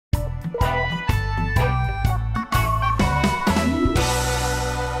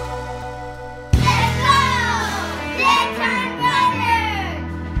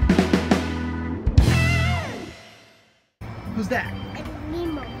that?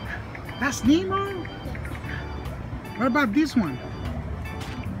 Nemo. That's Nemo? Yes. What about this one?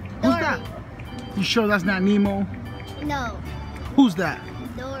 Who's Dory. that? You sure that's not Nemo? No. Who's that?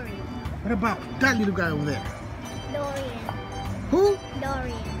 Dory. What about that little guy over there? Dorian. Who?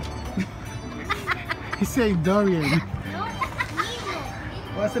 Dorian. He said Dorian. No. Nemo.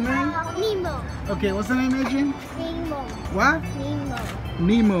 What's the name? Nemo. Okay, what's the name, Adrian? Nemo. What? Nemo.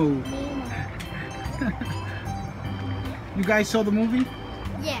 Nemo. Nemo. You guys saw the movie?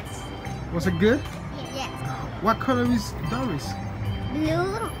 Yes. Was it good? Yes. What color is Doris?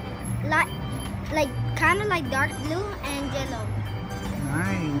 Blue, like kind of like dark blue and yellow.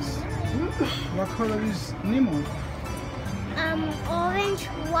 Nice. What color is Nemo? Orange,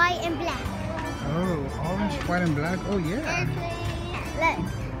 white, and black. Oh, orange, white, and black. Oh yeah. Look,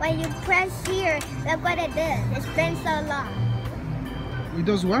 when you press here, look what it does. It spins so long. It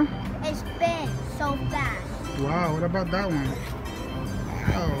does what? It spins so fast. Wow. What about that one?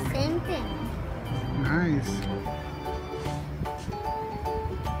 Wow. Same thing. Nice.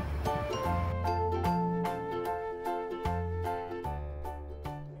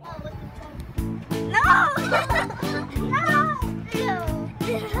 No! No!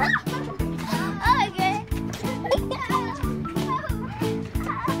 No!